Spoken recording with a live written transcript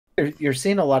you're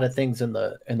seeing a lot of things in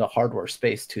the hardware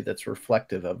space too that's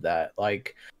reflective of that.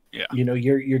 Like, Yeah.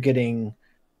 You're getting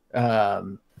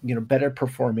better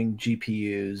performing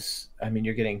GPUs. I mean,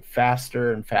 you're getting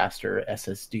faster and faster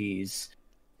SSDs,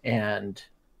 and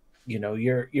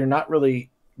you're not really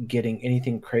getting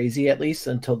anything crazy, at least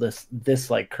until this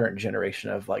like current generation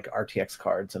of like RTX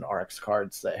cards and RX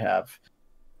cards that have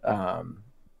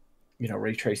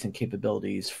ray tracing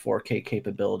capabilities, 4K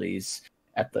capabilities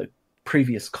at the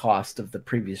previous cost of the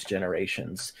previous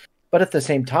generations. But at the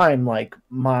same time, like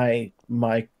my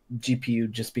GPU,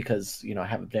 just because I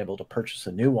haven't been able to purchase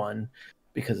a new one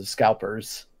because of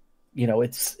scalpers,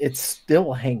 it's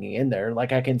still hanging in there.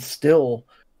 Like I can still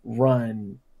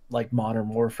run like Modern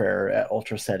Warfare at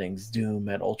ultra settings, Doom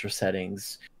at ultra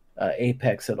settings,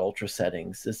 Apex at ultra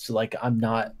settings. It's like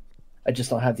I just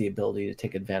don't have the ability to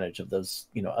take advantage of those,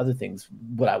 other things.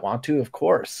 Would I want to? Of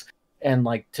course. And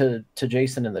like to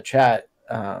Jason in the chat,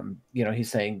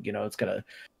 he's saying, it's gonna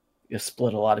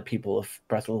split a lot of people if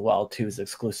Breath of the Wild 2 is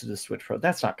exclusive to Switch Pro.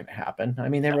 That's not gonna happen. I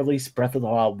mean, they released Breath of the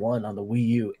Wild 1 on the Wii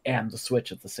U and the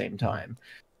Switch at the same time.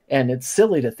 And it's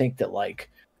silly to think that like,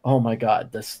 oh my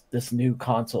God, this new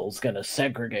console is gonna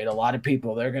segregate a lot of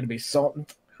people. They're gonna be so,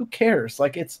 who cares?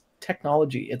 Like, it's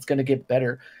technology. It's gonna get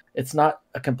better. It's not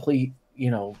a complete,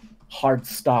 hard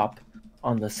stop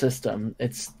on the system.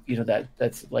 It's,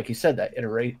 that's like you said, that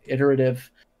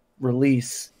iterative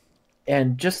release.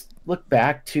 And just look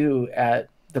back too at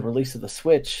the release of the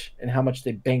Switch and how much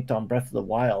they banked on Breath of the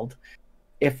Wild.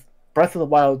 If Breath of the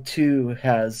Wild 2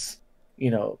 has,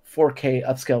 4K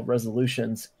upscale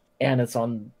resolutions and it's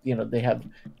on, they have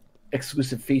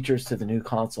exclusive features to the new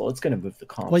console, it's going to move the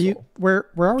console. Well, we're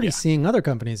already seeing other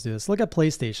companies do this. Look at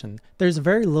PlayStation. There's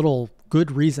very little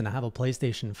good reason to have a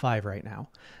PlayStation 5 right now.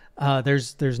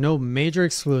 There's no major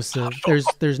exclusive.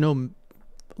 There's no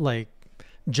like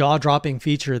jaw-dropping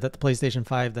feature that the PlayStation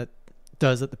 5 that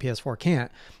does that the PS4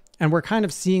 can't. And we're kind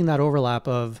of seeing that overlap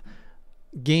of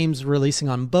games releasing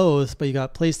on both, but you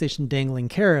got PlayStation dangling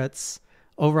carrots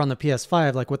over on the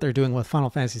PS5, like what they're doing with Final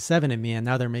Fantasy VII in me, and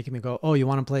now they're making me go, oh, you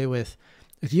want to play with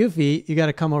Yuffie? You got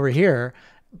to come over here.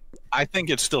 I think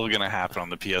it's still going to happen on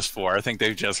the PS4. I think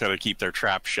they've just got to keep their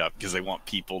trap shut because they want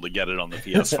people to get it on the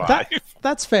PS5.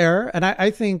 That's fair, and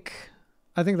I think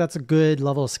that's a good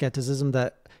level of skepticism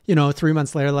that 3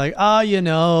 months later, like,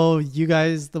 you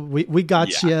guys, we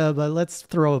got you, but let's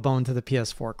throw a bone to the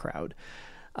PS4 crowd.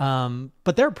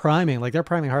 But they're priming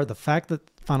hard. The fact that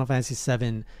Final Fantasy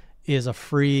VII is a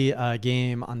free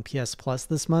game on PS Plus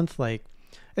this month, like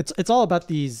it's all about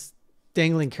these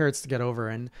dangling carrots to get over.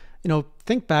 And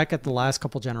think back at the last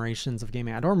couple generations of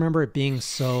gaming. I don't remember it being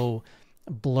so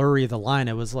blurry, the line.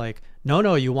 It was like,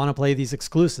 no, you want to play these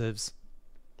exclusives,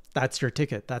 that's your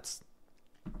ticket, that's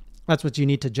what you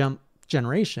need to jump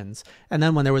generations. And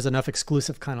then when there was enough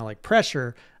exclusive kind of like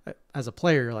pressure as a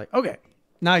player, you're like, okay,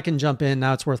 now I can jump in,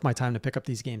 now it's worth my time to pick up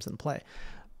these games and play.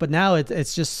 But now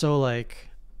it's just so like,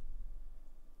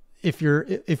 if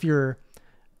your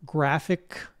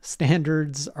graphic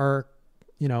standards are,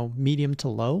 medium to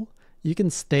low, you can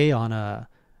stay on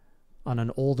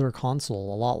an older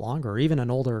console a lot longer, or even an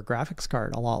older graphics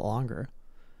card a lot longer.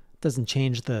 It doesn't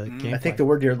change the gameplay. I think the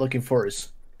word you're looking for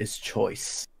is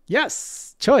choice.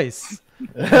 Yes, choice.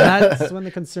 That's when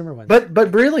the consumer wins.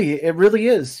 But really, it really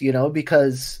is,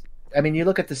 because I mean, you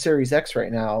look at the Series X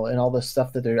right now and all the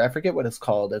stuff that I forget what it's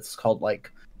called. It's called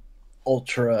like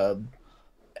Ultra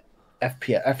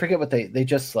FPS. I forget what they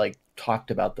just like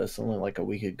talked about this only like a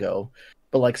week ago.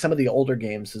 But like some of the older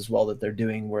games as well that they're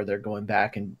doing, where they're going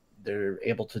back and they're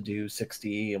able to do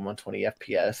 60 and 120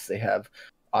 FPS. They have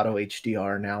auto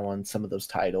HDR now on some of those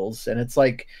titles, and it's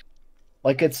like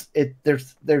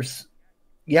there's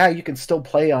you can still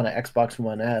play on an Xbox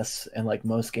One S and like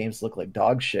most games look like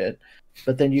dog shit,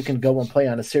 but then you can go and play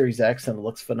on a Series X and it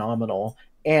looks phenomenal.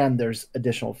 And there's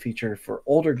additional feature for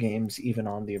older games, even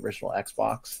on the original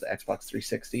Xbox, the Xbox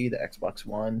 360, the Xbox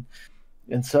One.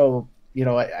 And so,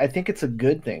 I think it's a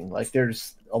good thing. Like,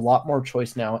 there's a lot more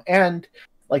choice now. And,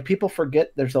 like, people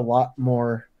forget there's a lot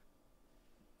more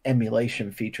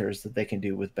emulation features that they can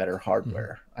do with better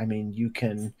hardware. I mean, you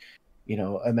can,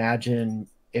 imagine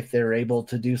if they're able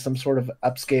to do some sort of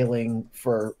upscaling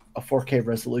for a 4K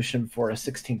resolution for a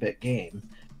 16-bit game,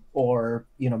 or,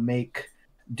 make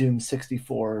Doom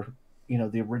 64,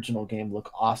 the original game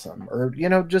look awesome, or,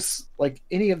 just like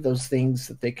any of those things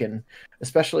that they can,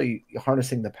 especially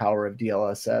harnessing the power of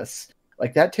DLSS,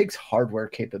 like that takes hardware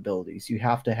capabilities. You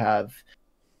have to have,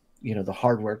 the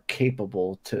hardware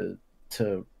capable to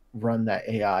run that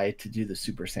AI to do the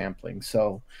super sampling.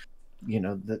 So,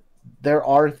 there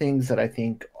are things that I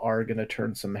think are going to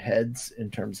turn some heads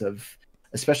in terms of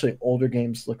especially older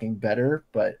games looking better.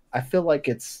 But I feel like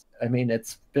it's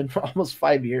been almost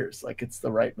 5 years. Like, it's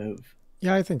the right move.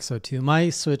 Yeah, I think so too. My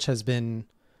Switch has been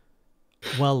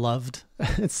well loved.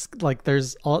 It's like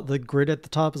there's all the grid at the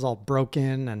top is all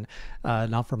broken, and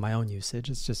not for my own usage.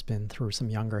 It's just been through some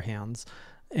younger hands,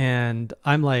 and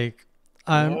I'm like,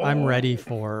 I'm ready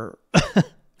for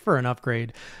for an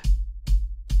upgrade